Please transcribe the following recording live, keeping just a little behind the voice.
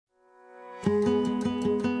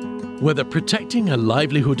Whether protecting a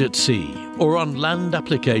livelihood at sea or on land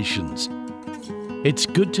applications, it's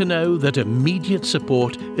good to know that immediate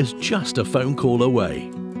support is just a phone call away.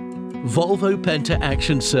 Volvo Penta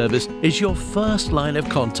Action Service is your first line of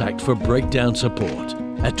contact for breakdown support.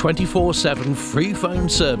 A 24/7 free phone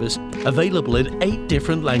service available in 8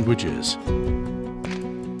 different languages.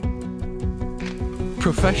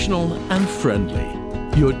 Professional and friendly,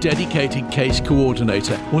 your dedicated case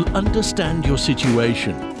coordinator will understand your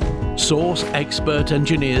situation, source expert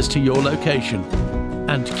engineers to your location,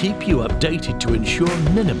 and keep you updated to ensure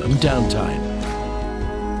minimum downtime.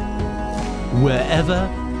 Wherever,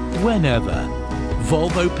 whenever,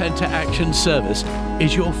 Volvo Penta Action Service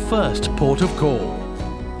is your first port of call.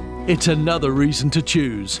 It's another reason to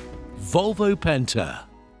choose Volvo Penta.